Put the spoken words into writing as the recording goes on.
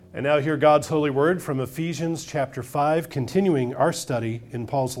And now hear God's holy word from Ephesians chapter 5, continuing our study in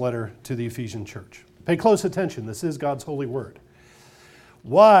Paul's letter to the Ephesian church. Pay close attention. This is God's holy word.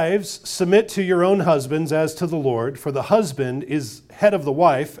 Wives, submit to your own husbands as to the Lord, for the husband is head of the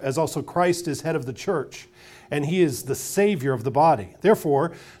wife, as also Christ is head of the church, and he is the Savior of the body.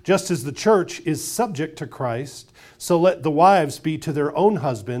 Therefore, just as the church is subject to Christ, so let the wives be to their own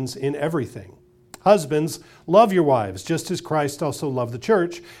husbands in everything. Husbands, love your wives, just as Christ also loved the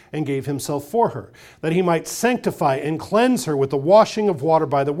church and gave himself for her, that he might sanctify and cleanse her with the washing of water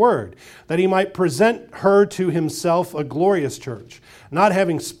by the word, that he might present her to himself a glorious church, not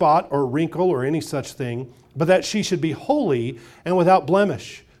having spot or wrinkle or any such thing, but that she should be holy and without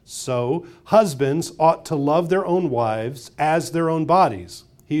blemish. So, husbands ought to love their own wives as their own bodies.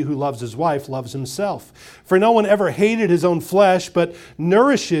 He who loves his wife loves himself. For no one ever hated his own flesh, but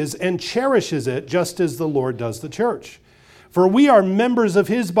nourishes and cherishes it, just as the Lord does the church. For we are members of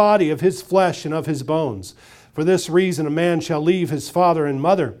his body, of his flesh, and of his bones. For this reason a man shall leave his father and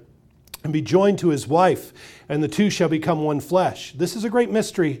mother, and be joined to his wife, and the two shall become one flesh. This is a great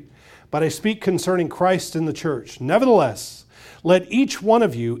mystery, but I speak concerning Christ and the church. Nevertheless, let each one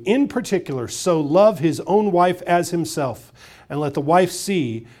of you in particular so love his own wife as himself, and let the wife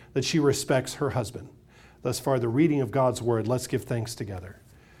see that she respects her husband. Thus far, the reading of God's word. Let's give thanks together.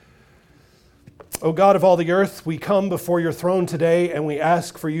 O God of all the earth, we come before your throne today, and we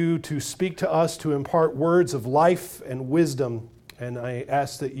ask for you to speak to us, to impart words of life and wisdom. And I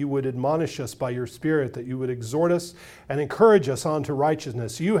ask that you would admonish us by your Spirit, that you would exhort us and encourage us onto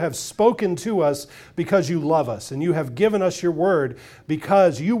righteousness. You have spoken to us because you love us, and you have given us your word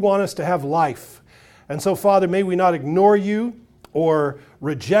because you want us to have life. And so, Father, may we not ignore you or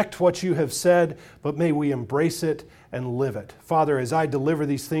reject what you have said, but may we embrace it and live it. Father, as I deliver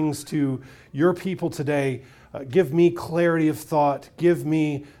these things to your people today, give me clarity of thought, give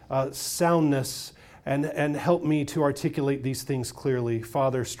me soundness, and help me to articulate these things clearly.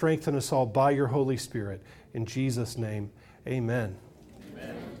 Father, strengthen us all by your Holy Spirit. In Jesus' name, amen.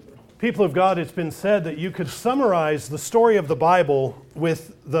 Amen. People of God, it's been said that you could summarize the story of the Bible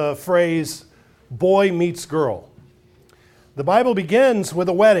with the phrase, boy meets girl. The Bible begins with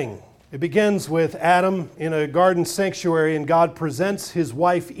a wedding. It begins with Adam in a garden sanctuary, and God presents his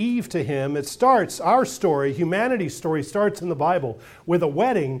wife Eve to him. It starts, our story, humanity's story, starts in the Bible with a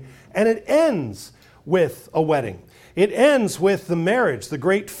wedding, and it ends with a wedding. It ends with the marriage, the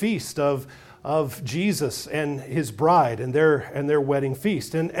great feast of Jesus and his bride and their wedding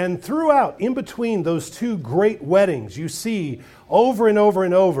feast. And throughout, in between those two great weddings, you see over and over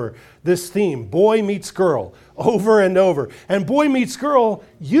and over this theme, boy meets girl, over and over. And boy meets girl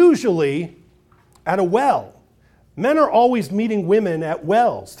usually at a well. Men are always meeting women at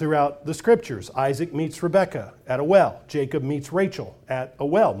wells throughout the scriptures. Isaac meets Rebekah at a well. Jacob meets Rachel at a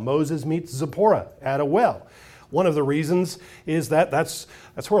well. Moses meets Zipporah at a well. One of the reasons is that that's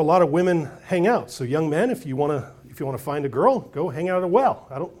where a lot of women hang out. So young men, if you want to find a girl, go hang out at a well.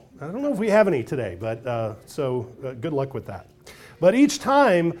 I don't know if we have any today, but good luck with that. But each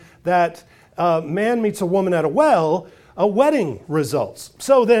time that man meets a woman at a well, a wedding results.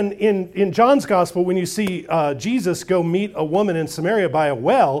 So then in John's gospel, when you see Jesus go meet a woman in Samaria by a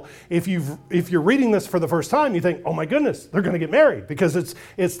well, if you're reading this for the first time, you think, oh my goodness, they're going to get married because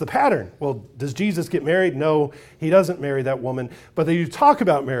it's the pattern. Well, does Jesus get married? No, he doesn't marry that woman. But they talk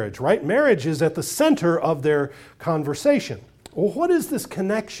about marriage, right? Marriage is at the center of their conversation. Well, what is this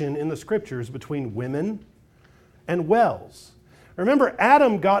connection in the scriptures between women and wells? Remember,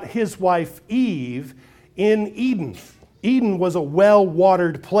 Adam got his wife Eve in Eden. Eden was a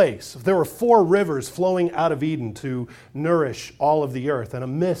well-watered place. There were 4 rivers flowing out of Eden to nourish all of the earth, and a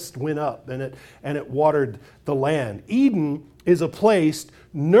mist went up and it watered the land. Eden is a place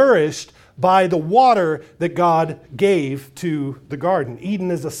nourished by the water that God gave to the garden.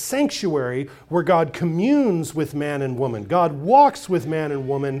 Eden is a sanctuary where God communes with man and woman. God walks with man and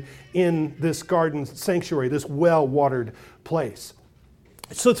woman in this garden sanctuary, this well-watered place.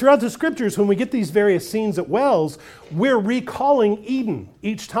 So throughout the scriptures, when we get these various scenes at wells, we're recalling Eden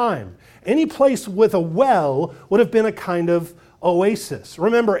each time. Any place with a well would have been a kind of oasis.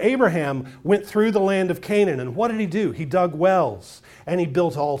 Remember, Abraham went through the land of Canaan, and what did he do? He dug wells, and he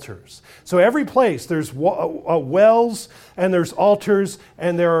built altars. So every place, there's wells, and there's altars,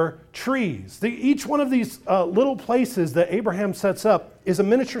 and there are trees. Each one of these little places that Abraham sets up is a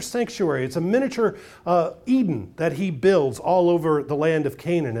miniature sanctuary. It's a miniature Eden that he builds all over the land of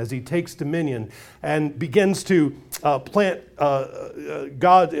Canaan as he takes dominion and begins to plant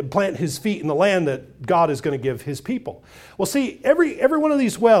his feet in the land that God is going to give his people. Well, see, every one of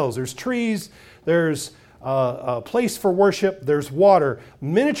these wells, there's trees, there's a place for worship, there's water,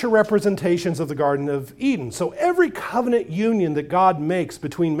 miniature representations of the Garden of Eden. So every covenant union that God makes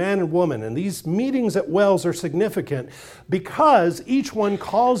between man and woman, and these meetings at wells are significant because each one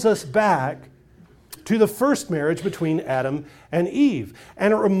calls us back to the first marriage between Adam and Eve.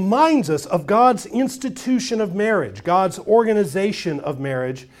 And it reminds us of God's institution of marriage, God's organization of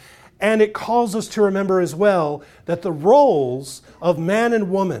marriage. And it calls us to remember as well that the roles of man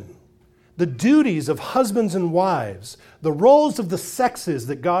and woman, the duties of husbands and wives, the roles of the sexes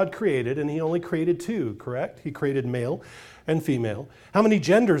that God created, and He only created two, correct? He created male and female. How many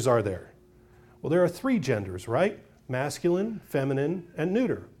genders are there? Well, there are three genders, right? Masculine, feminine, and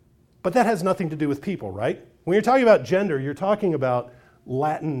neuter. But that has nothing to do with people, right? When you're talking about gender, you're talking about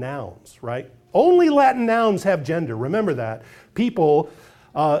Latin nouns, right? Only Latin nouns have gender. Remember that. People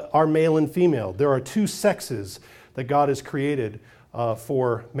are male and female. There are two sexes that God has created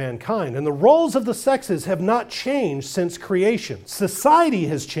for mankind. And the roles of the sexes have not changed since creation. Society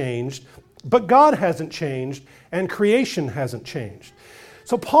has changed, but God hasn't changed, and creation hasn't changed.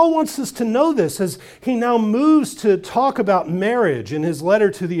 So Paul wants us to know this as he now moves to talk about marriage in his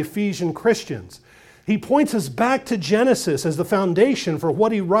letter to the Ephesian Christians. He points us back to Genesis as the foundation for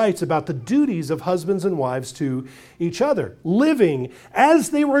what he writes about the duties of husbands and wives to each other, living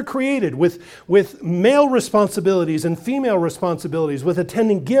as they were created with male responsibilities and female responsibilities, with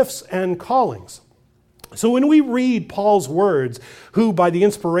attending gifts and callings. So when we read Paul's words, who by the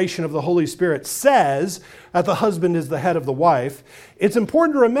inspiration of the Holy Spirit says that the husband is the head of the wife, it's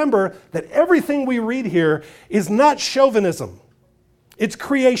important to remember that everything we read here is not chauvinism. It's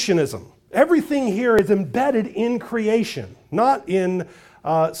creationism. Everything here is embedded in creation, not in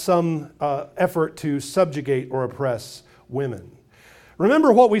some effort to subjugate or oppress women.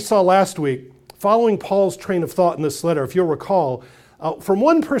 Remember what we saw last week, following Paul's train of thought in this letter, if you'll recall. From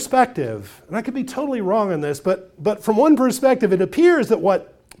one perspective, and I could be totally wrong on this, but from one perspective, it appears that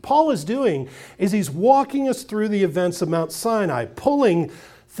what Paul is doing is he's walking us through the events of Mount Sinai, pulling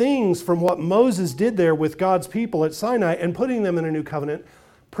things from what Moses did there with God's people at Sinai and putting them in a new covenant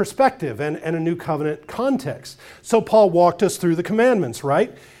perspective and a new covenant context. So Paul walked us through the commandments,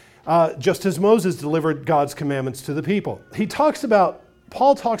 right? Just as Moses delivered God's commandments to the people.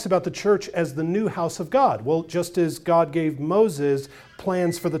 Paul talks about the church as the new house of God. Well, just as God gave Moses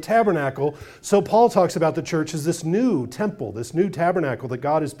plans for the tabernacle, so Paul talks about the church as this new temple, this new tabernacle that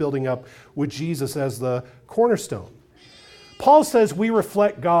God is building up with Jesus as the cornerstone. Paul says we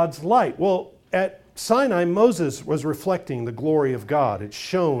reflect God's light. Well, at Sinai, Moses was reflecting the glory of God. It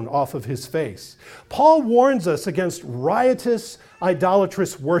shone off of his face. Paul warns us against riotous,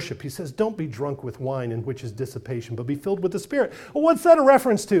 idolatrous worship. He says, don't be drunk with wine in which is dissipation, but be filled with the Spirit. Well, what's that a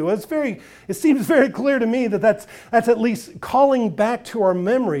reference to? It seems very clear to me that that's at least calling back to our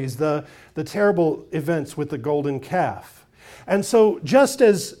memories the terrible events with the golden calf. And so just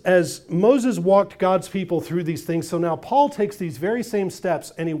as Moses walked God's people through these things, so now Paul takes these very same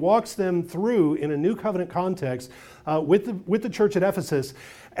steps and he walks them through in a new covenant context with the church at Ephesus.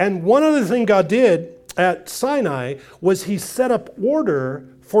 And one other thing God did at Sinai was he set up order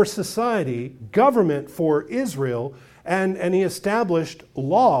for society, government for Israel, and he established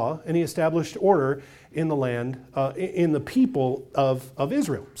law and he established order in the land, in the people of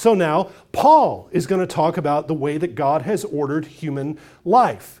Israel. So now Paul is going to talk about the way that God has ordered human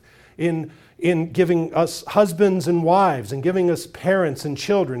life in giving us husbands and wives, and giving us parents and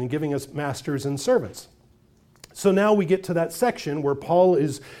children, and giving us masters and servants. So now we get to that section where Paul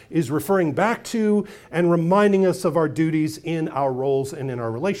is referring back to and reminding us of our duties in our roles and in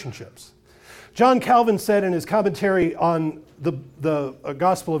our relationships. John Calvin said in his commentary on the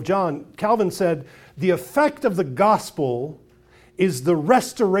Gospel of John, Calvin said, the effect of the gospel is the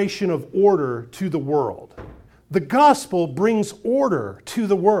restoration of order to the world. The gospel brings order to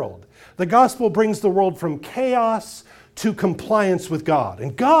the world. The gospel brings the world from chaos to compliance with God.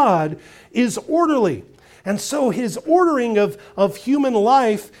 And God is orderly. And so his ordering of human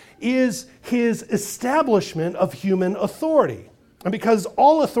life is his establishment of human authority. And because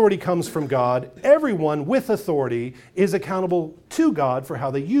all authority comes from God, everyone with authority is accountable to God for how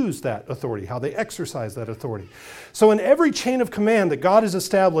they use that authority, how they exercise that authority. So in every chain of command that God has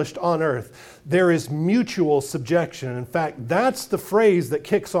established on earth, there is mutual subjection. In fact, that's the phrase that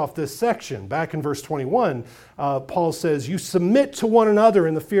kicks off this section. Back in verse 21, Paul says, you submit to one another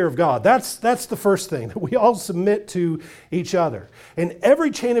in the fear of God. That's the first thing, that we all submit to each other. In every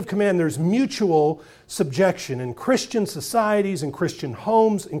chain of command, there's mutual subjection. In Christian societies, in Christian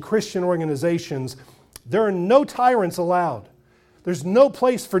homes, in Christian organizations, there are no tyrants allowed. There's no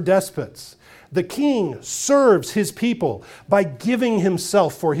place for despots. The king serves his people by giving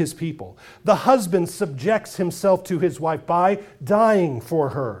himself for his people. The husband subjects himself to his wife by dying for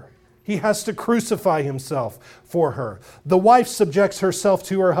her. He has to crucify himself for her. The wife subjects herself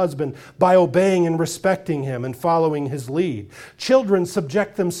to her husband by obeying and respecting him and following his lead. Children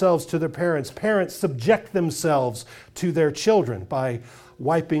subject themselves to their parents. Parents subject themselves to their children by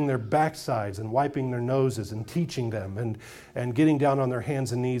wiping their backsides and wiping their noses and teaching them and getting down on their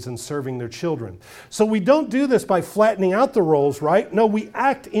hands and knees and serving their children. So we don't do this by flattening out the roles, right? No, we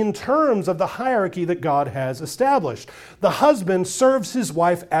act in terms of the hierarchy that God has established. The husband serves his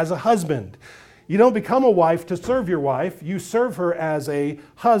wife as a husband. You don't become a wife to serve your wife. You serve her as a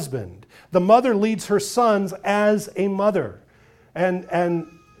husband. The mother leads her sons as a mother.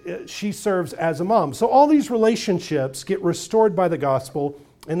 And she serves as a mom. So all these relationships get restored by the gospel,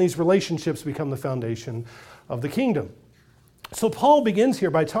 and these relationships become the foundation of the kingdom. So Paul begins here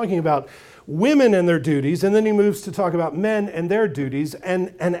by talking about women and their duties, and then he moves to talk about men and their duties.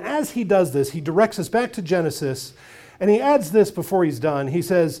 And as he does this, he directs us back to Genesis, and he adds this before he's done. He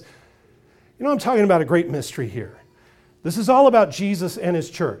says, I'm talking about a great mystery here. This is all about Jesus and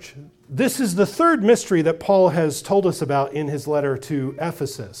his church. This is the third mystery that Paul has told us about in his letter to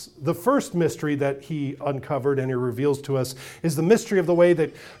Ephesus. The first mystery that he uncovered and he reveals to us is the mystery of the way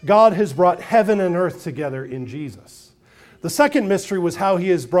that God has brought heaven and earth together in Jesus. The second mystery was how he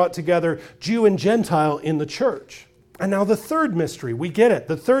has brought together Jew and Gentile in the church. And now the third mystery, we get it.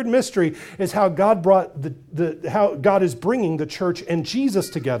 The third mystery is how God brought how God is bringing the church and Jesus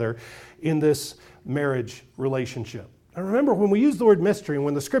together in this marriage relationship. And remember, when we use the word mystery, and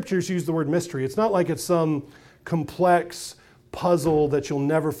when the scriptures use the word mystery, it's not like it's some complex puzzle that you'll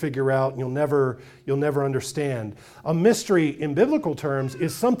never figure out and you'll never understand. A mystery in biblical terms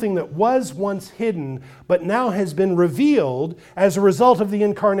is something that was once hidden, but now has been revealed as a result of the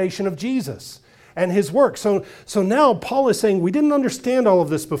incarnation of Jesus and his work. So now Paul is saying we didn't understand all of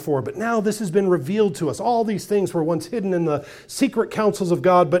this before, but now this has been revealed to us. All these things were once hidden in the secret counsels of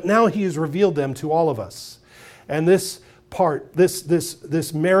God, but now he has revealed them to all of us. And this part,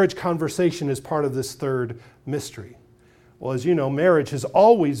 this marriage conversation is part of this third mystery. Well, as you know, marriage has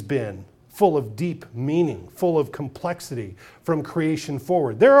always been full of deep meaning, full of complexity from creation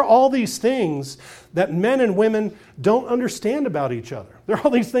forward. There are all these things that men and women don't understand about each other. There are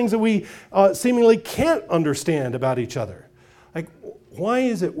all these things that we seemingly can't understand about each other. Like, why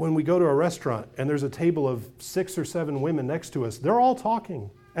is it when we go to a restaurant and there's a table of 6 or 7 women next to us, they're all talking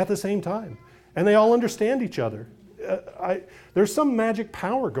at the same time and they all understand each other? There's some magic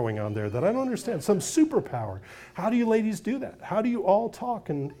power going on there that I don't understand, some superpower. How do you ladies do that? How do you all talk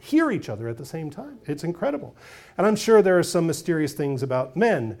and hear each other at the same time? It's incredible. And I'm sure there are some mysterious things about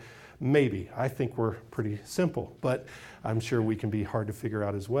men, maybe. I think we're pretty simple, but I'm sure we can be hard to figure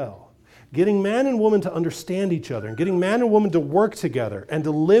out as well. Getting man and woman to understand each other and getting man and woman to work together and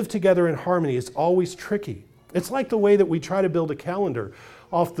to live together in harmony is always tricky. It's like the way that we try to build a calendar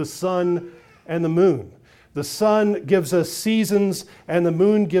off the sun and the moon. The sun gives us seasons and the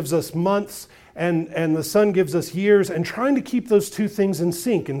moon gives us months and the sun gives us years, and trying to keep those two things in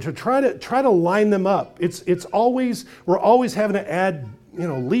sync and to try to line them up. We're always having to add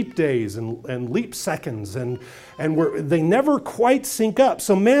leap days and leap seconds and they never quite sync up.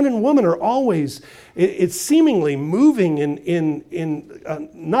 So man and woman are always it's seemingly moving in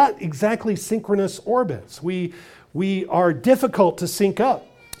not exactly synchronous orbits. We are difficult to sync up,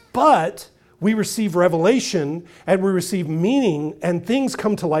 but we receive revelation and we receive meaning and things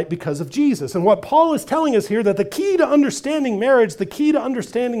come to light because of Jesus. And what Paul is telling us here, that the key to understanding marriage, the key to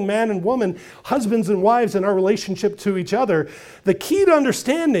understanding man and woman, husbands and wives and our relationship to each other, the key to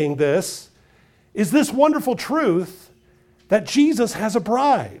understanding this is this wonderful truth that Jesus has a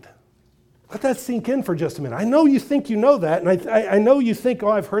bride. Let that sink in for just a minute. I know you think you know that, and I know you think,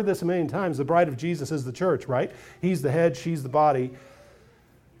 I've heard this a million times, the bride of Jesus is the church, right? He's the head, she's the body.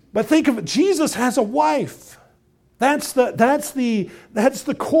 But think of it, Jesus has a wife. That's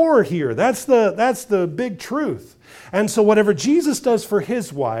the core here. That's the big truth. And so whatever Jesus does for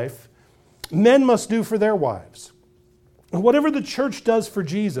his wife, men must do for their wives. And whatever the church does for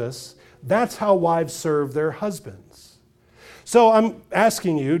Jesus, that's how wives serve their husbands. So I'm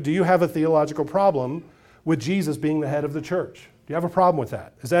asking you, do you have a theological problem with Jesus being the head of the church? Do you have a problem with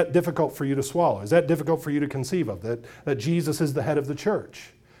that? Is that difficult for you to swallow? Is that difficult for you to conceive of, that Jesus is the head of the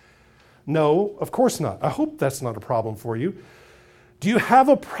church? No, of course not. I hope that's not a problem for you. Do you have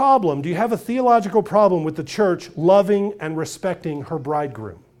a problem? Do you have a theological problem with the church loving and respecting her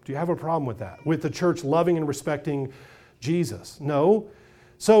bridegroom? Do you have a problem with that? With the church loving and respecting Jesus? No.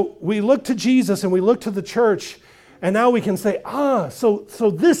 So we look to Jesus and we look to the church And now we can say,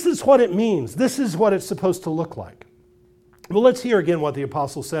 so this is what it means. This is what it's supposed to look like. Well, let's hear again what the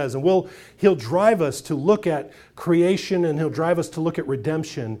apostle says, and he'll drive us to look at creation, and he'll drive us to look at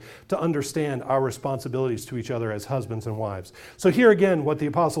redemption to understand our responsibilities to each other as husbands and wives. So here again what the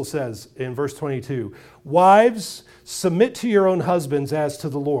apostle says in verse 22. Wives, submit to your own husbands as to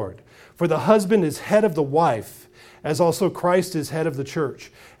the Lord. For the husband is head of the wife, as also Christ is head of the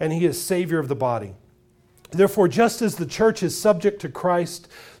church, and he is Savior of the body. Therefore, just as the church is subject to Christ,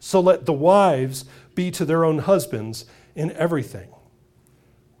 so let the wives be to their own husbands in everything.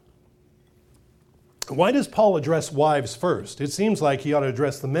 Why does Paul address wives first? It seems like he ought to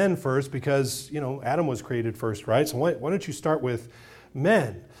address the men first because, Adam was created first, right? So why don't you start with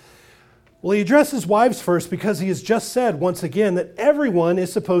men? Well, he addresses wives first because he has just said once again that everyone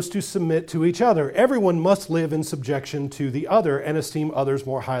is supposed to submit to each other. Everyone must live in subjection to the other and esteem others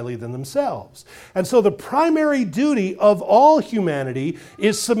more highly than themselves. And so the primary duty of all humanity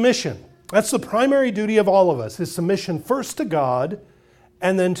is submission. That's the primary duty of all of us, is submission first to God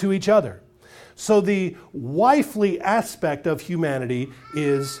and then to each other. So the wifely aspect of humanity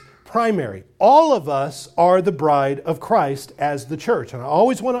is primary. All of us are the bride of Christ as the church. And I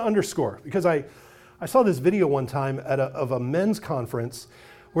always want to underscore, because I saw this video one time of a men's conference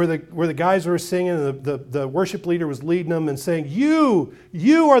where the guys were singing and the worship leader was leading them and saying, you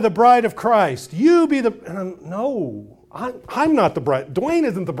are the bride of Christ. You be the... And no. I'm not the bride. Dwayne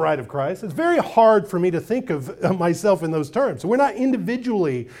isn't the bride of Christ. It's very hard for me to think of myself in those terms. So we're not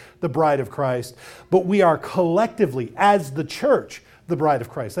individually the bride of Christ, but we are collectively, as the church, the bride of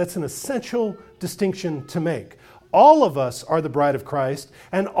Christ. That's an essential distinction to make. All of us are the bride of Christ,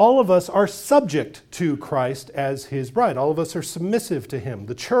 and all of us are subject to Christ as his bride. All of us are submissive to him.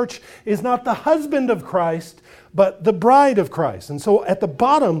 The church is not the husband of Christ, but the bride of Christ. And so at the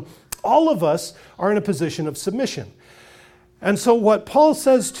bottom, all of us are in a position of submission. And so what Paul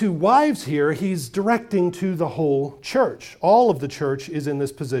says to wives here, he's directing to the whole church. All of the church is in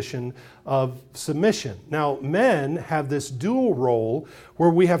this position of submission. Now, men have this dual role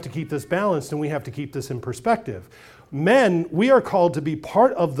where we have to keep this balanced and we have to keep this in perspective. Men, we are called to be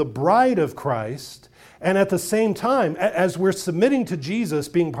part of the bride of Christ, and at the same time, as we're submitting to Jesus,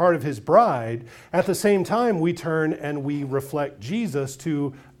 being part of his bride, at the same time we turn and we reflect Jesus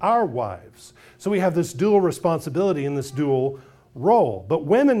to our wives. So we have this dual responsibility and this dual role. But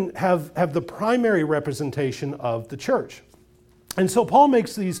women have the primary representation of the church. And so Paul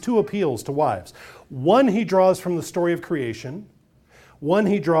makes these two appeals to wives. One he draws from the story of creation. One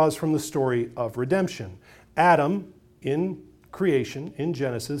he draws from the story of redemption. Adam, in creation, in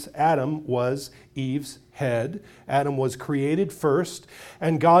Genesis, Adam was Eve's head. Adam was created first,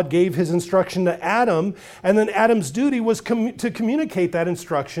 and God gave his instruction to Adam, and then Adam's duty was to communicate that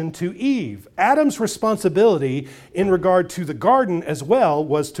instruction to Eve. Adam's responsibility in regard to the garden as well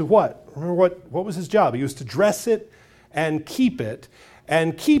was to what? Remember what was his job? He was to dress it and keep it,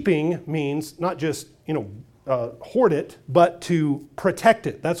 and keeping means not just, hoard it, but to protect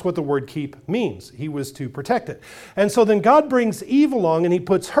it. That's what the word keep means. He was to protect it. And so then God brings Eve along and he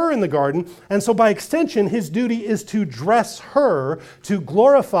puts her in the garden. And so by extension, his duty is to dress her, to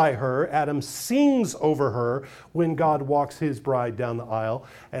glorify her. Adam sings over her when God walks his bride down the aisle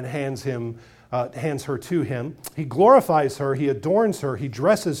and hands her to him. He glorifies her, he adorns her, he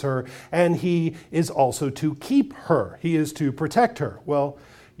dresses her, and he is also to keep her. He is to protect her. Well,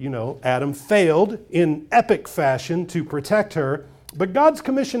 Adam failed in epic fashion to protect her, but God's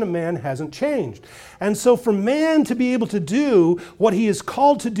commission to man hasn't changed. And so for man to be able to do what he is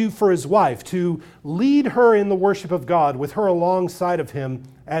called to do for his wife, to lead her in the worship of God with her alongside of him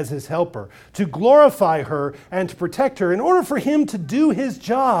as his helper, to glorify her and to protect her, in order for him to do his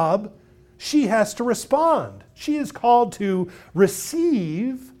job, she has to respond. She is called to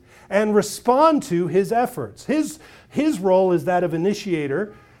receive and respond to his efforts. His role is that of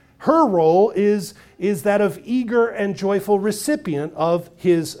initiator. Her role is that of eager and joyful recipient of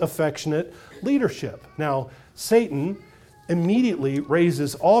his affectionate leadership. Now, Satan immediately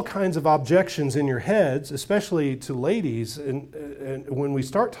raises all kinds of objections in your heads, especially to ladies. And when we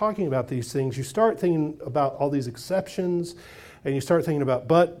start talking about these things, you start thinking about all these exceptions, and you start thinking about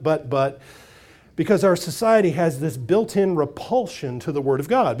but, because our society has this built-in repulsion to the Word of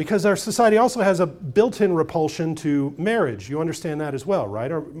God. Because our society also has a built-in repulsion to marriage. You understand that as well,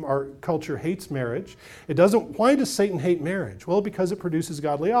 right? Our culture hates marriage. Why does Satan hate marriage? Well, because it produces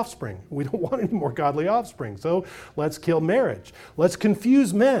godly offspring. We don't want any more godly offspring. So let's kill marriage. Let's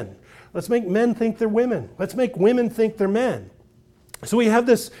confuse men. Let's make men think they're women. Let's make women think they're men. So we have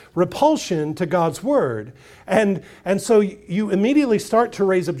this repulsion to God's Word, and so you immediately start to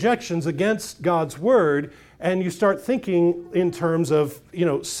raise objections against God's Word, and you start thinking in terms of,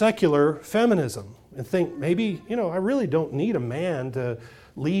 secular feminism and think maybe, I really don't need a man to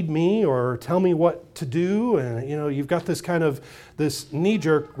lead me or tell me what to do. And, you've got this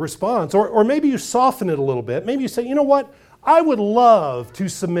knee-jerk response. Or maybe you soften it a little bit. Maybe you say, you know what? I would love to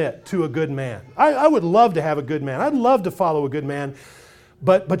submit to a good man. I would love to have a good man. I'd love to follow a good man.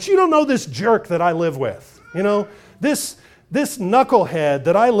 But you don't know this jerk that I live with. This knucklehead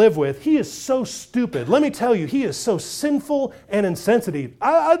that I live with, he is so stupid. Let me tell you, he is so sinful and insensitive.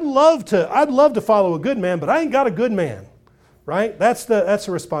 I'd love to follow a good man, but I ain't got a good man. Right? That's the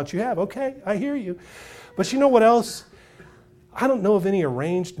response you have. Okay, I hear you. But you know what else? I don't know of any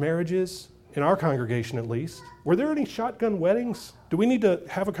arranged marriages, in our congregation at least. Were there any shotgun weddings? Do we need to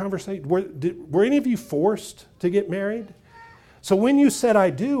have a conversation? Were any of you forced to get married? So when you said I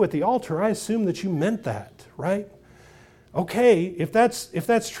do at the altar, I assume that you meant that, right? Okay, if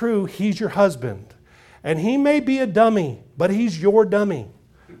that's true, he's your husband. And he may be a dummy, but he's your dummy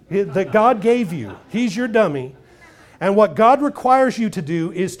that God gave you. He's your dummy. And what God requires you to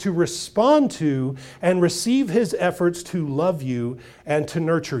do is to respond to and receive his efforts to love you and to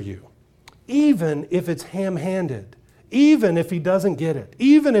nurture you. Even if it's ham-handed, even if he doesn't get it,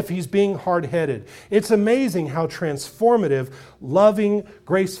 even if he's being hard-headed. It's amazing how transformative, loving,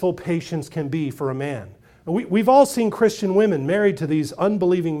 graceful patience can be for a man. We've all seen Christian women married to these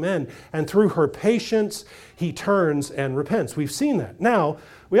unbelieving men, and through her patience, he turns and repents. We've seen that. Now,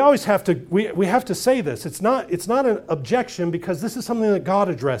 we always have to say this. It's not an objection because this is something that God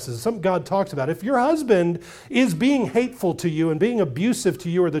addresses, something God talks about. If your husband is being hateful to you and being abusive to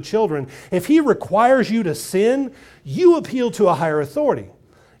you or the children, if he requires you to sin, you appeal to a higher authority.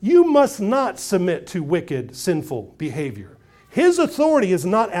 You must not submit to wicked, sinful behavior. His authority is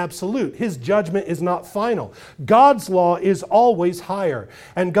not absolute. His judgment is not final. God's law is always higher.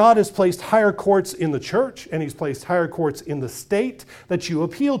 And God has placed higher courts in the church, and he's placed higher courts in the state that you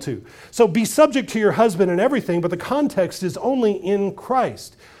appeal to. So be subject to your husband and everything, but the context is only in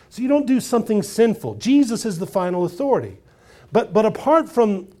Christ. So you don't do something sinful. Jesus is the final authority. But apart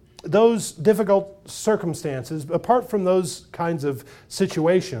from those difficult circumstances, apart from those kinds of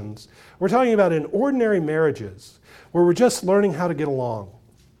situations, we're talking about in ordinary marriages, where we're just learning how to get along.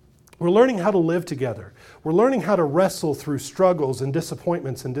 We're learning how to live together. We're learning how to wrestle through struggles and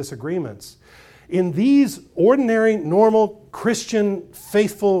disappointments and disagreements. In these ordinary, normal, Christian,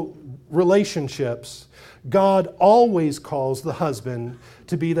 faithful relationships, God always calls the husband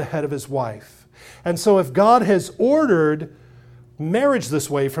to be the head of his wife. And so if God has ordered marriage this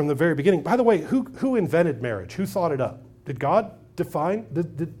way from the very beginning, by the way, who invented marriage? Who thought it up? Did God define?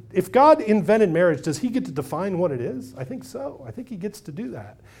 If God invented marriage, does he get to define what it is? I think so. I think he gets to do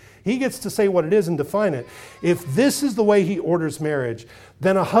that. He gets to say what it is and define it. If this is the way he orders marriage,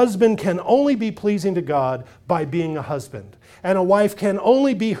 then a husband can only be pleasing to God by being a husband. And a wife can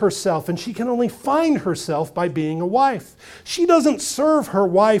only be herself, and she can only find herself by being a wife. She doesn't serve her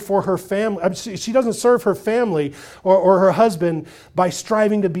wife or her family. She doesn't serve her family or her husband by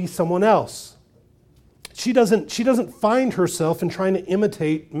striving to be someone else. She doesn't find herself in trying to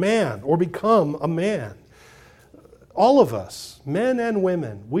imitate man or become a man. All of us, men and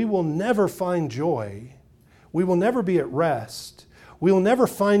women, we will never find joy. We will never be at rest. We will never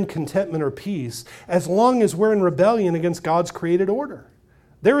find contentment or peace as long as we're in rebellion against God's created order.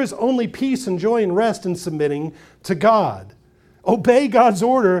 There is only peace and joy and rest in submitting to God. Obey God's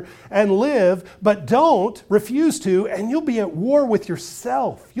order and live, but don't refuse to, and you'll be at war with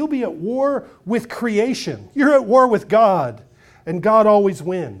yourself. You'll be at war with creation. You're at war with God, and God always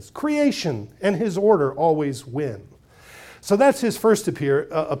wins. Creation and his order always win. So that's his first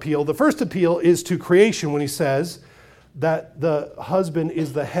appeal. The first appeal is to creation when he says that the husband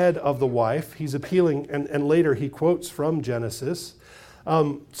is the head of the wife. He's appealing, and later he quotes from Genesis.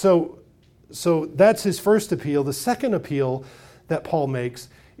 So that's his first appeal. The second appeal that Paul makes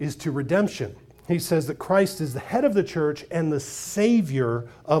is to redemption. He says that Christ is the head of the church and the Savior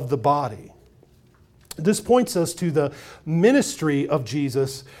of the body. This points us to the ministry of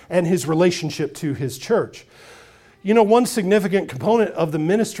Jesus and his relationship to his church. You know, one significant component of the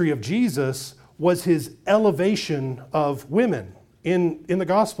ministry of Jesus was his elevation of women. In the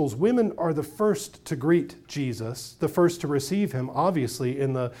Gospels, women are the first to greet Jesus, the first to receive him. Obviously,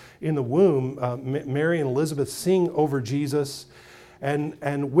 in the womb, Mary and Elizabeth sing over Jesus,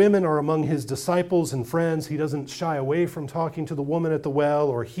 and women are among his disciples and friends. He doesn't shy away from talking to the woman at the well,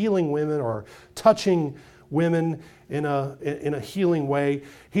 or healing women, or touching women in a healing way.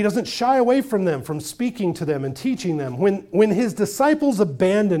 He doesn't shy away from them, from speaking to them and teaching them. When his disciples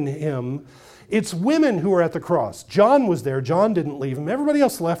abandon him, it's women who are at the cross. John was there. John didn't leave him. Everybody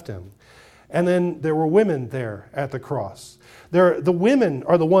else left him. And then there were women there at the cross. The women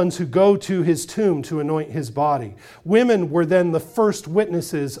are the ones who go to his tomb to anoint his body. Women were then the first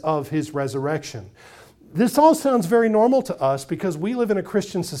witnesses of his resurrection. This all sounds very normal to us because we live in a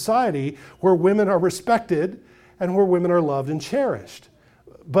Christian society where women are respected and where women are loved and cherished.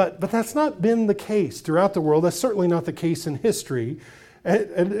 But that's not been the case throughout the world. That's certainly not the case in history.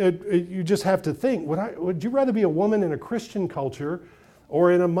 And you just have to think, would you rather be a woman in a Christian culture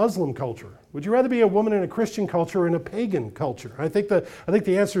or in a Muslim culture? Would you rather be a woman in a Christian culture or in a pagan culture? I think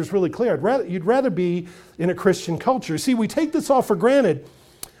the answer is really clear. You'd rather be in a Christian culture. See, we take this all for granted,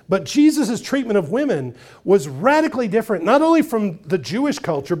 but Jesus' treatment of women was radically different, not only from the Jewish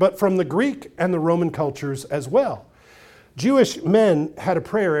culture, but from the Greek and the Roman cultures as well. Jewish men had a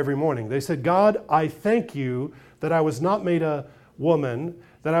prayer every morning. They said, God, I thank you that I was not made a woman,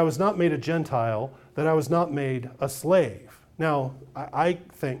 that I was not made a Gentile, that I was not made a slave. Now, I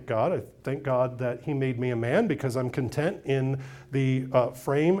thank God that he made me a man because I'm content in the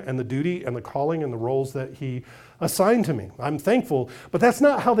frame and the duty and the calling and the roles that he assigned to me. I'm thankful, but that's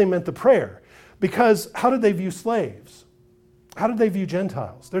not how they meant the prayer. Because how did they view slaves? How did they view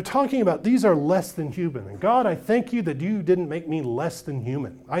Gentiles? They're talking about these are less than human. And God, I thank you that you didn't make me less than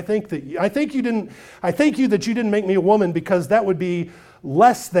human. I thank you that you didn't make me a woman because that would be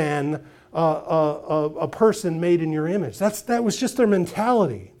less than a person made in your image. That was just their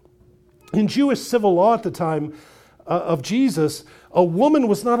mentality. In Jewish civil law at the time of Jesus, a woman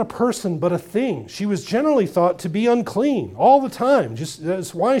was not a person but a thing. She was generally thought to be unclean all the time.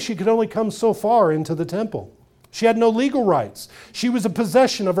 That's why she could only come so far into the temple. She had no legal rights. She was a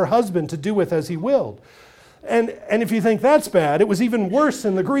possession of her husband to do with as he willed. And if you think that's bad, it was even worse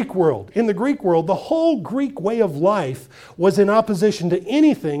in the Greek world. In the Greek world, the whole Greek way of life was in opposition to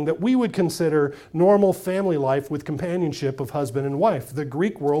anything that we would consider normal family life with companionship of husband and wife. The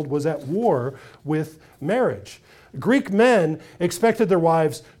Greek world was at war with marriage. Greek men expected their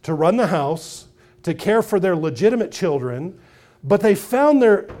wives to run the house, to care for their legitimate children, but they found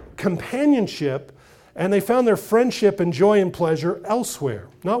their companionship and they found their friendship and joy and pleasure elsewhere,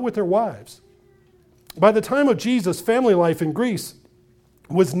 not with their wives. By the time of Jesus, family life in Greece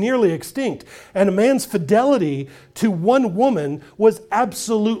was nearly extinct, and a man's fidelity to one woman was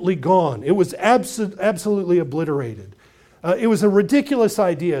absolutely gone. It was absolutely obliterated. It was a ridiculous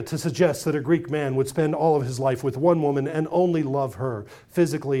idea to suggest that a Greek man would spend all of his life with one woman and only love her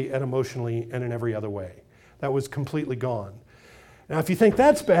physically and emotionally and in every other way. That was completely gone. Now, if you think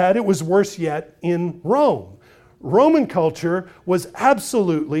that's bad, it was worse yet in Rome. Roman culture was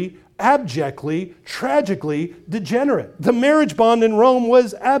absolutely, abjectly, tragically degenerate. The marriage bond in Rome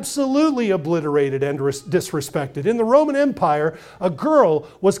was absolutely obliterated and disrespected. In the Roman Empire, a girl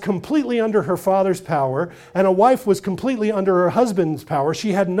was completely under her father's power, and a wife was completely under her husband's power.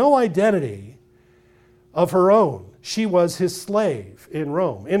 She had no identity of her own. She was his slave in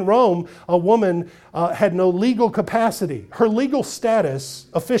Rome. In Rome, a woman had no legal capacity. Her legal status,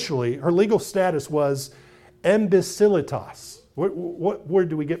 officially, was imbecilitas. What word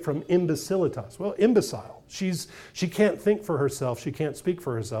do we get from imbecilitas? Well, imbecile. She can't think for herself. She can't speak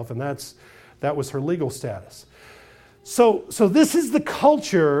for herself, and that was her legal status. So this is the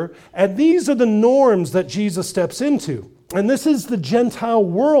culture, and these are the norms that Jesus steps into. And this is the Gentile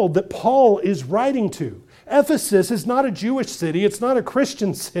world that Paul is writing to. Ephesus is not a Jewish city. It's not a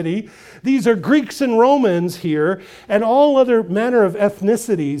Christian city. These are Greeks and Romans here, and all other manner of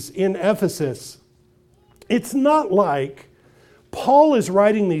ethnicities in Ephesus. It's not like Paul is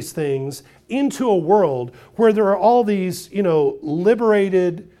writing these things into a world where there are all these,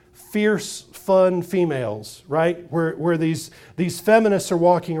 liberated, fierce, fun females, right? Where these feminists are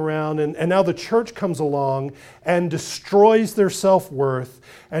walking around and now the church comes along and destroys their self-worth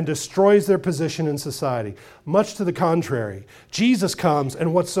and destroys their position in society. Much to the contrary, Jesus comes,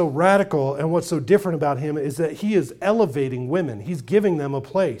 and what's so radical and what's so different about him is that he is elevating women. He's giving them a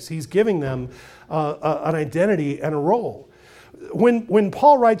place. He's giving them an identity and a role. When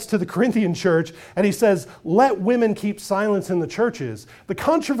Paul writes to the Corinthian church and he says, let women keep silence in the churches, the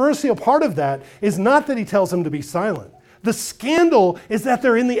controversial part of that is not that he tells them to be silent. The scandal is that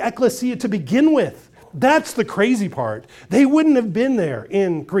they're in the ecclesia to begin with. That's the crazy part. They wouldn't have been there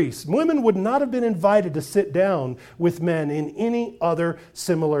in Greece. Women would not have been invited to sit down with men in any other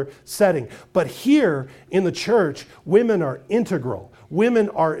similar setting. But here in the church, women are integral. Women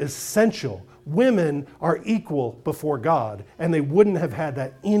are essential. Women are equal before God, and they wouldn't have had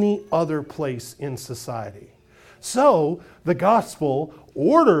that any other place in society. So the gospel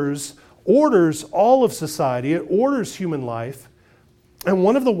orders all of society. It orders human life. And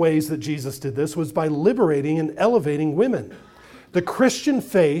one of the ways that Jesus did this was by liberating and elevating women. The Christian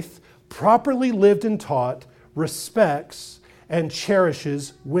faith properly lived and taught, respects and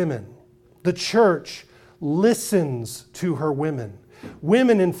cherishes women. The church listens to her women.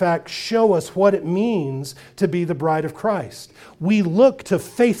 Women, in fact, show us what it means to be the bride of Christ. We look to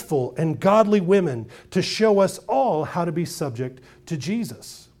faithful and godly women to show us all how to be subject to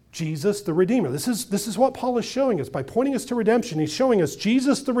Jesus. Jesus the Redeemer. This is what Paul is showing us. By pointing us to redemption, he's showing us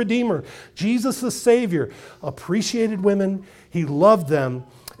Jesus the Redeemer, Jesus the Savior, appreciated women, he loved them,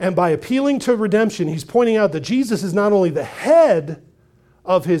 and by appealing to redemption, he's pointing out that Jesus is not only the head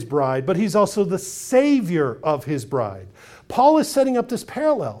of his bride, but he's also the Savior of his bride. Paul is setting up this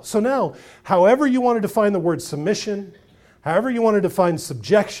parallel. So now, however you want to define the word submission, however you want to define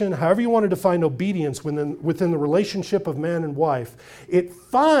subjection, however you want to define obedience within the relationship of man and wife, it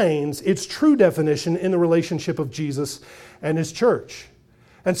finds its true definition in the relationship of Jesus and his church.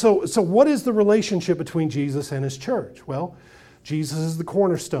 And so what is the relationship between Jesus and his church? Well, Jesus is the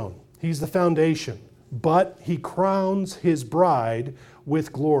cornerstone. He's the foundation. But he crowns his bride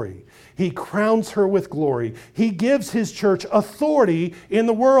with glory. He crowns her with glory. He gives his church authority in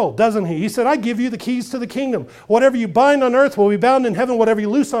the world, doesn't he? He said, I give you the keys to the kingdom. Whatever you bind on earth will be bound in heaven. Whatever you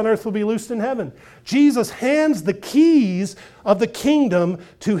loose on earth will be loosed in heaven. Jesus hands the keys of the kingdom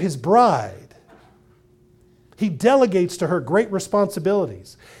to his bride. He delegates to her great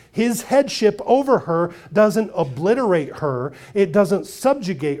responsibilities. His headship over her doesn't obliterate her. It doesn't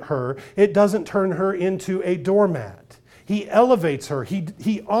subjugate her. It doesn't turn her into a doormat. He elevates her.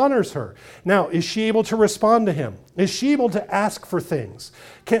 He honors her. Now, is she able to respond to him? Is she able to ask for things?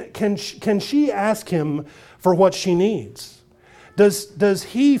 Can she ask him for what she needs? Does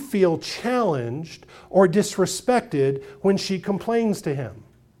he feel challenged or disrespected when she complains to him?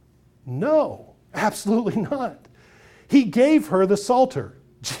 No, absolutely not. He gave her the Psalter.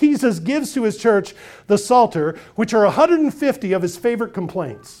 Jesus gives to his church the Psalter, which are 150 of his favorite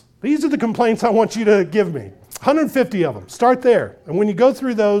complaints. These are the complaints I want you to give me. 150 of them. Start there. And when you go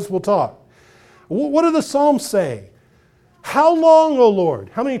through those, we'll talk. What do the Psalms say? How long, O Lord?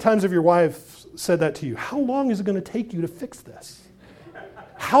 How many times have your wife said that to you? How long is it going to take you to fix this?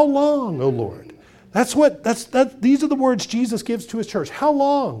 How long, O Lord? These are the words Jesus gives to his church. How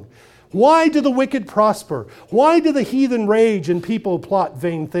long? Why do the wicked prosper? Why do the heathen rage and people plot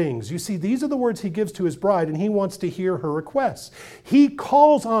vain things? You see, these are the words he gives to his bride, and he wants to hear her requests. He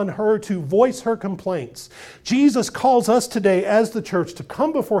calls on her to voice her complaints. Jesus calls us today as the church to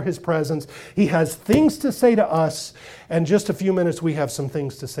come before his presence. He has things to say to us, and just a few minutes we have some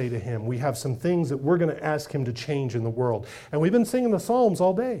things to say to him. We have some things that we're going to ask him to change in the world. And we've been singing the Psalms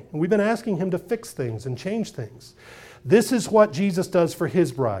all day, and we've been asking him to fix things and change things. This is what Jesus does for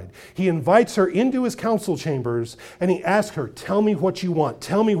his bride. He invites her into his council chambers and he asks her, tell me what you want.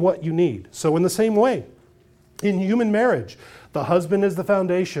 Tell me what you need. So in the same way, in human marriage, the husband is the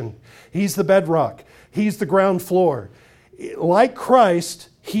foundation. He's the bedrock. He's the ground floor. Like Christ,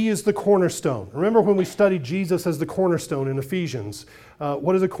 he is the cornerstone. Remember when we studied Jesus as the cornerstone in Ephesians,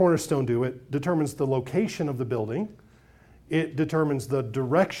 what does a cornerstone do? It determines the location of the building. It determines the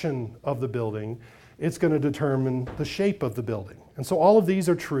direction of the building. It's going to determine the shape of the building. And so all of these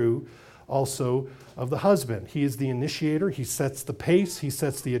are true also of the husband. He is the initiator. He sets the pace. He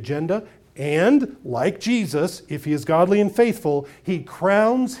sets the agenda. And like Jesus, if he is godly and faithful, he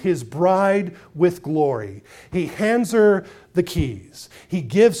crowns his bride with glory. He hands her the keys. He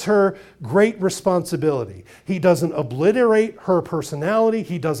gives her great responsibility. He doesn't obliterate her personality.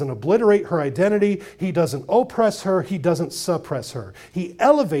 He doesn't obliterate her identity. He doesn't oppress her. He doesn't suppress her. He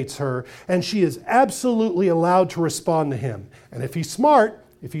elevates her, and she is absolutely allowed to respond to him. And if he's smart,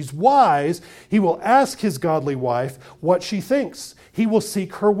 if he's wise, he will ask his godly wife what she thinks. He will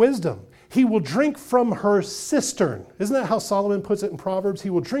seek her wisdom. He will drink from her cistern. Isn't that how Solomon puts it in Proverbs? He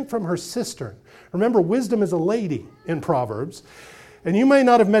will drink from her cistern. Remember, wisdom is a lady in Proverbs. And you may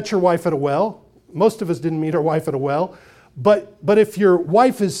not have met your wife at a well. Most of us didn't meet our wife at a well. But if your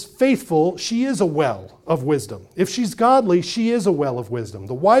wife is faithful, she is a well of wisdom. If she's godly, she is a well of wisdom.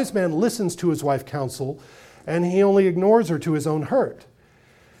 The wise man listens to his wife's counsel, and he only ignores her to his own hurt.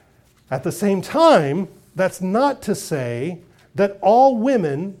 At the same time, that's not to say that all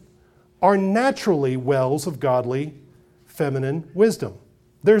women are naturally wells of godly, feminine wisdom.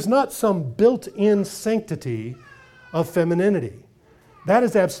 There's not some built-in sanctity of femininity. That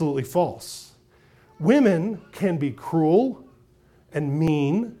is absolutely false. Women can be cruel and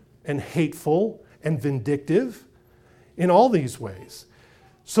mean and hateful and vindictive in all these ways.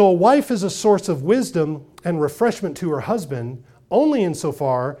 So a wife is a source of wisdom and refreshment to her husband only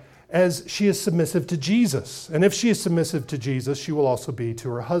insofar as she is submissive to Jesus. And if she is submissive to Jesus, she will also be to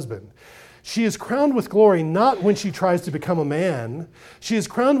her husband. She is crowned with glory not when she tries to become a man. She is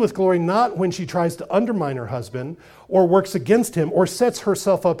crowned with glory not when she tries to undermine her husband or works against him or sets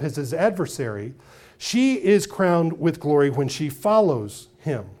herself up as his adversary. She is crowned with glory when she follows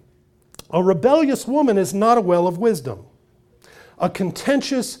him. A rebellious woman is not a well of wisdom. A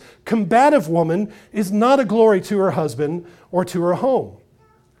contentious, combative woman is not a glory to her husband or to her home.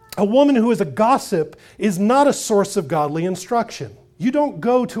 A woman who is a gossip is not a source of godly instruction. You don't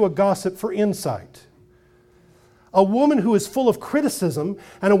go to a gossip for insight. A woman who is full of criticism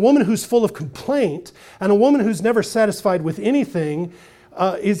and a woman who's full of complaint and a woman who's never satisfied with anything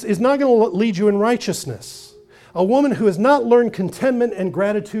is not going to lead you in righteousness. A woman who has not learned contentment and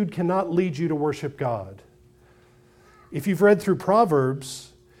gratitude cannot lead you to worship God. If you've read through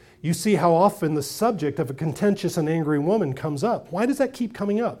Proverbs, you see how often the subject of a contentious and angry woman comes up. Why does that keep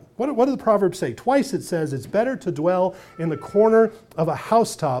coming up? What do the Proverbs say? Twice it says it's better to dwell in the corner of a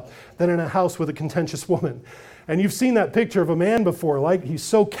housetop than in a house with a contentious woman. And you've seen that picture of a man before, like he's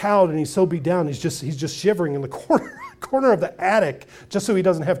so cowed and he's so beat down, he's just shivering in the corner of the attic just so he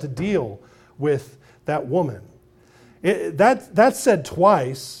doesn't have to deal with that woman. That's said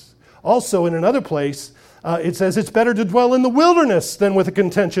twice. Also in another place, it says it's better to dwell in the wilderness than with a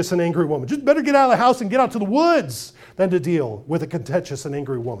contentious and angry woman. Just better get out of the house and get out to the woods than to deal with a contentious and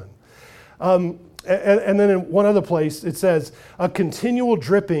angry woman. And then in one other place, it says a continual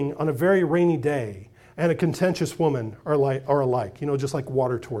dripping on a very rainy day and a contentious woman are alike, just like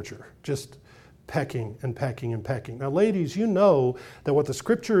water torture, just pecking and pecking and pecking. Now, ladies, you know that what the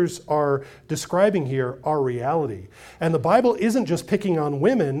scriptures are describing here are reality. And the Bible isn't just picking on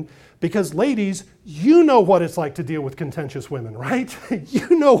women because, ladies, you know what it's like to deal with contentious women, right?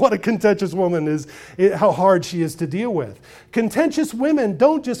 You know what a contentious woman is, how hard she is to deal with. Contentious women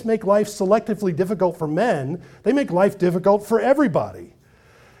don't just make life selectively difficult for men, they make life difficult for everybody.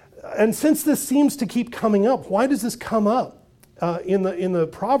 And since this seems to keep coming up, why does this come up in the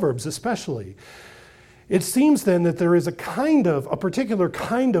Proverbs especially? It seems then that there is a particular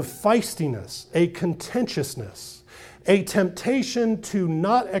kind of feistiness, a contentiousness, a temptation to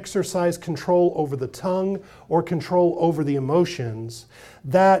not exercise control over the tongue or control over the emotions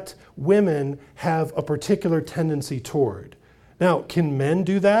that women have a particular tendency toward. Now, can men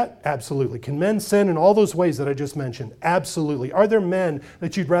do that? Absolutely. Can men sin in all those ways that I just mentioned? Absolutely. Are there men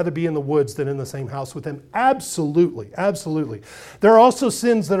that you'd rather be in the woods than in the same house with them? Absolutely. Absolutely. There are also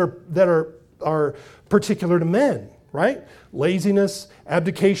sins that are particular to men, right? Laziness,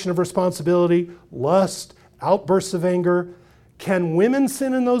 abdication of responsibility, lust, outbursts of anger. Can women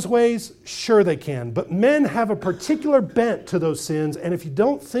sin in those ways? Sure they can. But men have a particular bent to those sins, and if you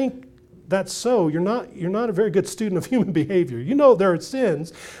don't think that's so, you're not a very good student of human behavior. You know there are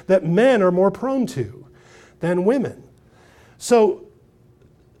sins that men are more prone to than women. So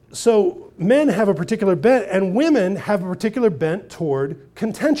men have a particular bent, and women have a particular bent toward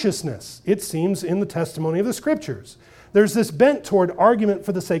contentiousness, it seems, in the testimony of the scriptures. There's this bent toward argument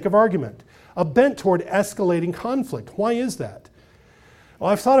for the sake of argument, a bent toward escalating conflict. Why is that? Well,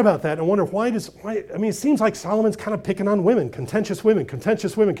 I've thought about that and wonder why. It seems like Solomon's kind of picking on women, contentious women,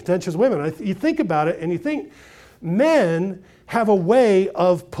 contentious women, contentious women. You think about it and you think men have a way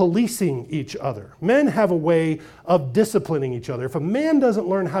of policing each other. Men have a way of disciplining each other. If a man doesn't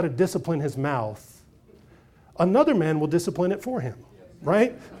learn how to discipline his mouth, another man will discipline it for him,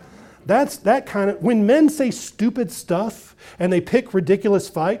 right? That's that kind of, when men say stupid stuff and they pick ridiculous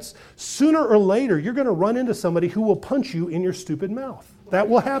fights, sooner or later you're going to run into somebody who will punch you in your stupid mouth. That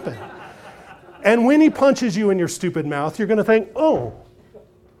will happen. And when he punches you in your stupid mouth, you're going to think, oh,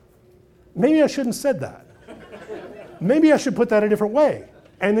 maybe I shouldn't have said that. Maybe I should put that a different way.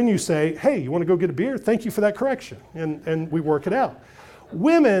 And then you say, hey, you want to go get a beer? Thank you for that correction. And we work it out.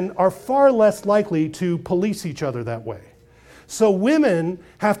 Women are far less likely to police each other that way. So women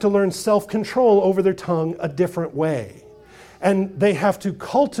have to learn self-control over their tongue a different way. And they have to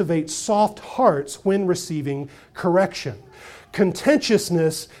cultivate soft hearts when receiving correction.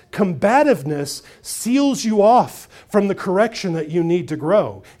 Contentiousness, combativeness seals you off from the correction that you need to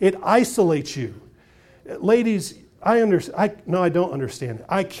grow. It isolates you. Ladies, I don't understand it.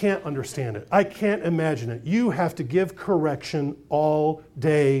 I can't understand it. I can't imagine it. You have to give correction all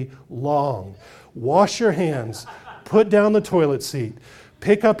day long. Wash your hands. Put down the toilet seat,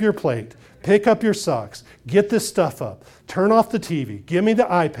 pick up your plate, pick up your socks, get this stuff up, turn off the TV, give me the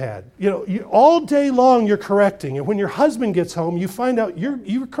iPad. All day long you're correcting. And when your husband gets home, you find out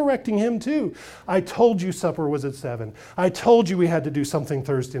you're correcting him too. I told you supper was at 7. I told you we had to do something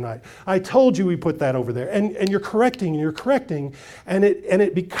Thursday night. I told you we put that over there. And you're correcting, and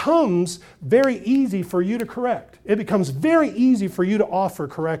it becomes very easy for you to correct. It becomes very easy for you to offer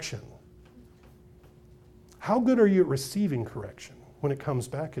correction. How good are you at receiving correction when it comes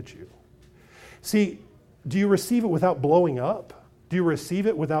back at you? See, do you receive it without blowing up? Do you receive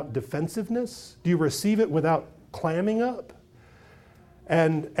it without defensiveness? Do you receive it without clamming up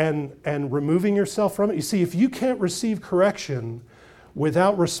and removing yourself from it? You see, if you can't receive correction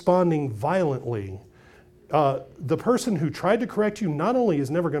without responding violently, the person who tried to correct you not only is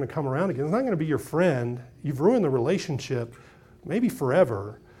never going to come around again, it's not going to be your friend, you've ruined the relationship, maybe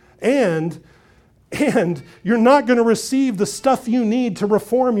forever, and you're not going to receive the stuff you need to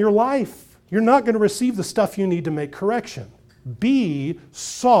reform your life. You're not going to receive the stuff you need to make correction. Be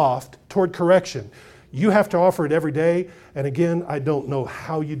soft toward correction. You have to offer it every day. And again, I don't know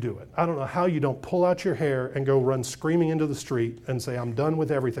how you do it. I don't know how you don't pull out your hair and go run screaming into the street and say, I'm done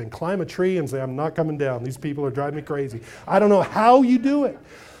with everything. Climb a tree and say, I'm not coming down. These people are driving me crazy. I don't know how you do it.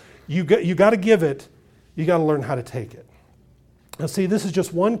 You got to give it. You got to learn how to take it. Now see, this is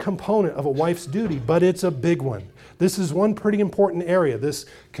just one component of a wife's duty, but it's a big one. This is one pretty important area, this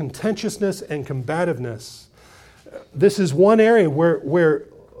contentiousness and combativeness. This is one area where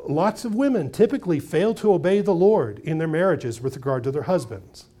lots of women typically fail to obey the Lord in their marriages with regard to their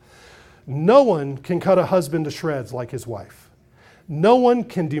husbands. No one can cut a husband to shreds like his wife. No one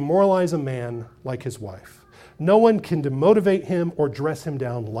can demoralize a man like his wife. No one can demotivate him or dress him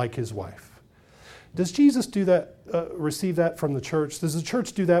down like his wife. Does Jesus do that, receive that from the church? Does the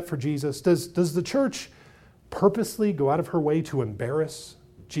church do that for Jesus? Does the church purposely go out of her way to embarrass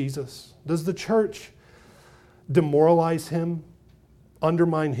Jesus? Does the church demoralize him,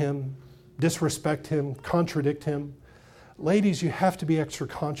 undermine him, disrespect him, contradict him? Ladies, you have to be extra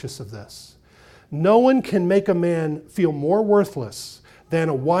conscious of this. No one can make a man feel more worthless than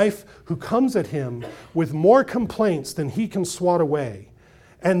a wife who comes at him with more complaints than he can swat away,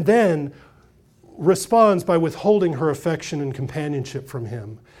 and then responds by withholding her affection and companionship from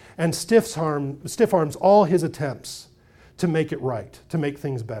him, and stiff arms all his attempts to make it right, to make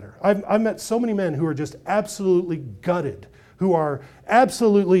things better. I've met so many men who are just absolutely gutted, who are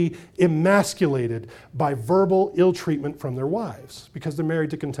absolutely emasculated by verbal ill treatment from their wives because they're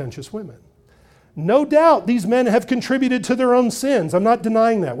married to contentious women. No doubt these men have contributed to their own sins. I'm not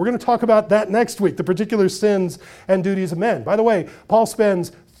denying that. We're going to talk about that next week, the particular sins and duties of men. By the way, Paul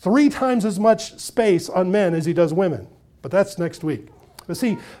spends 3 times as much space on men as he does women, but that's next week. But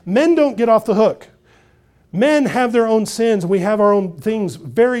see, men don't get off the hook. Men have their own sins. We have our own things,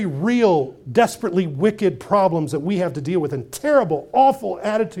 very real, desperately wicked problems that we have to deal with, and terrible, awful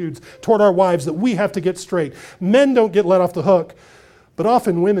attitudes toward our wives that we have to get straight. Men don't get let off the hook, but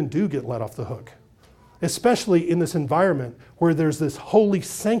often women do get let off the hook, especially in this environment where there's this holy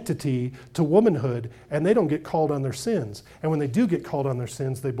sanctity to womanhood, and they don't get called on their sins. And when they do get called on their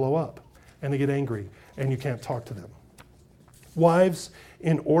sins, they blow up, and they get angry, and you can't talk to them. Wives,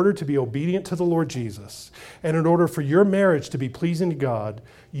 in order to be obedient to the Lord Jesus, and in order for your marriage to be pleasing to God,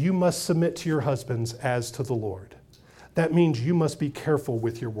 you must submit to your husbands as to the Lord. That means you must be careful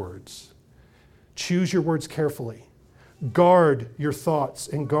with your words. Choose your words carefully. Guard your thoughts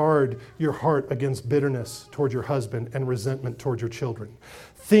and guard your heart against bitterness toward your husband and resentment toward your children.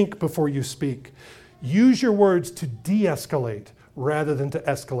 Think before you speak. Use your words to de-escalate rather than to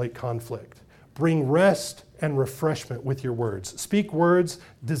escalate conflict. Bring rest and refreshment with your words. Speak words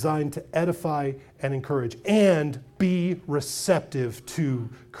designed to edify and encourage, and be receptive to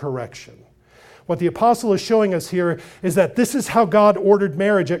correction. What the apostle is showing us here is that this is how God ordered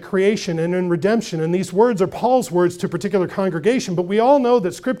marriage at creation and in redemption. And these words are Paul's words to a particular congregation, but we all know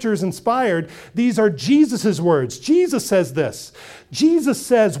that Scripture is inspired. These are Jesus' words. Jesus says this. Jesus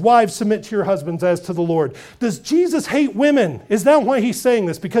says, wives, submit to your husbands as to the Lord. Does Jesus hate women? Is that why he's saying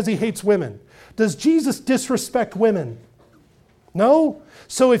this? Because he hates women? Does Jesus disrespect women? No?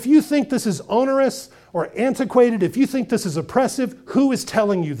 So if you think this is onerous or antiquated, if you think this is oppressive, who is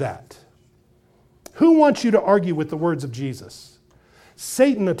telling you that? Who wants you to argue with the words of Jesus?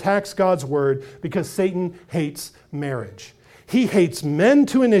 Satan attacks God's word because Satan hates marriage. He hates men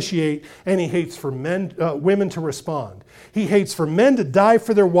to initiate, and he hates for women to respond. He hates for men to die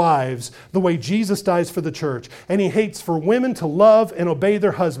for their wives the way Jesus dies for the church. And he hates for women to love and obey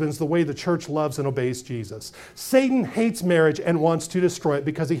their husbands the way the church loves and obeys Jesus. Satan hates marriage and wants to destroy it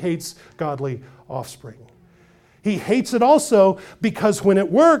because he hates godly offspring. He hates it also because when it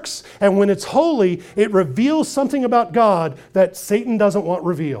works and when it's holy, it reveals something about God that Satan doesn't want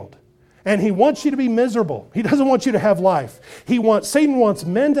revealed. And he wants you to be miserable. He doesn't want you to have life. Satan wants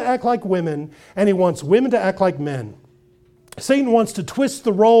men to act like women, and he wants women to act like men. Satan wants to twist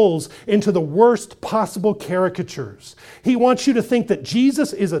the roles into the worst possible caricatures. He wants you to think that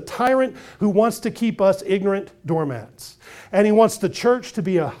Jesus is a tyrant who wants to keep us ignorant doormats. And he wants the church to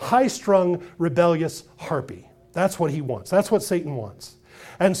be a high-strung, rebellious harpy. That's what he wants. That's what Satan wants.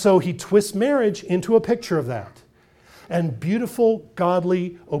 And so he twists marriage into a picture of that. And beautiful,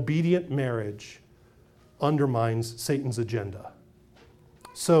 godly, obedient marriage undermines Satan's agenda.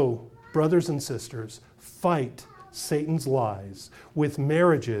 So, brothers and sisters, fight Satan's lies with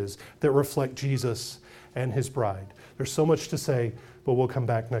marriages that reflect Jesus and his bride. There's so much to say, but we'll come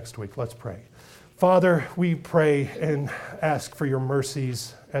back next week. Let's pray. Father, we pray and ask for your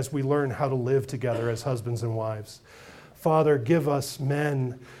mercies as we learn how to live together as husbands and wives. Father, give us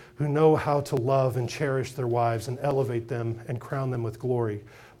men who know how to love and cherish their wives and elevate them and crown them with glory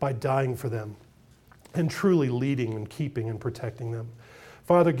by dying for them and truly leading and keeping and protecting them.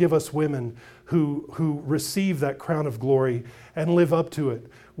 Father, give us women who receive that crown of glory and live up to it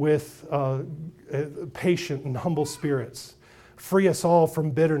with patient and humble spirits. Free us all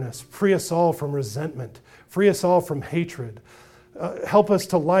from bitterness. Free us all from resentment. Free us all from hatred. Help us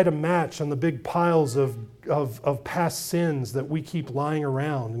to light a match on the big piles of past sins that we keep lying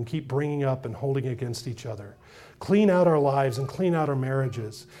around and keep bringing up and holding against each other. Clean out our lives and clean out our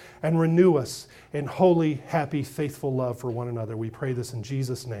marriages and renew us in holy, happy, faithful love for one another. We pray this in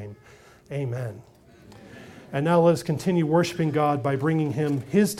Jesus' name. Amen. And now let us continue worshiping God by bringing him his